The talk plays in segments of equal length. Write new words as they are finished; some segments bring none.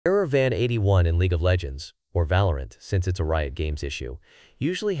Error Van 81 in League of Legends, or Valorant, since it's a Riot Games issue,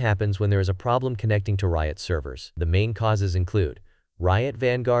 usually happens when there is a problem connecting to Riot servers. The main causes include Riot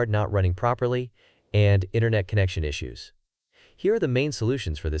Vanguard not running properly and internet connection issues. Here are the main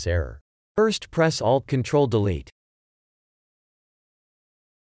solutions for this error. First, press Alt-Control-Delete.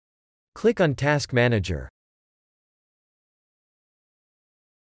 Click on Task Manager.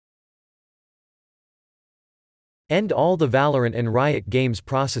 End all the Valorant and Riot Games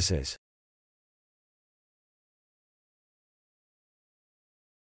processes.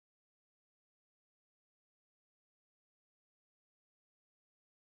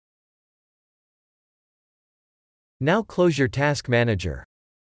 Now close your Task Manager.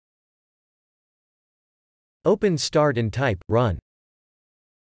 Open Start and type Run.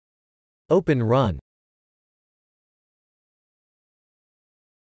 Open Run.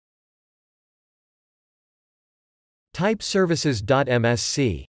 Type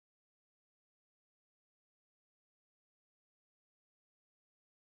services.msc.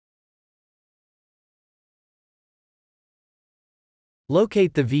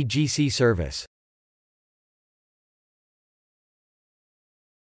 Locate the VGC service.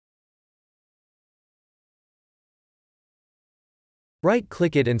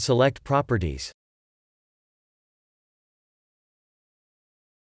 Right-click it and select Properties.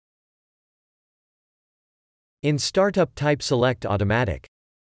 In Startup type select Automatic.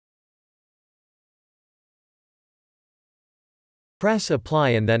 Press Apply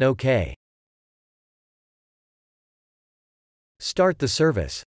and then OK. Start the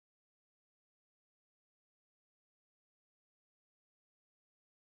service.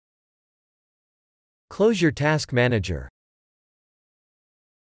 Close your Task Manager.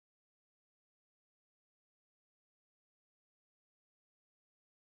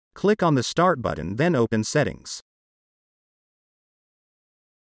 Click on the Start button, then open Settings.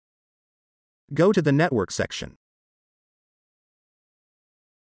 Go to the Network section.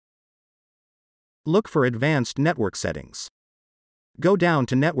 Look for Advanced Network Settings. Go down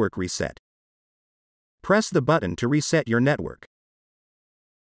to Network Reset. Press the button to reset your network.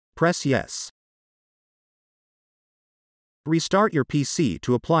 Press Yes. Restart your PC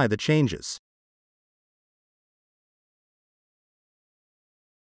to apply the changes.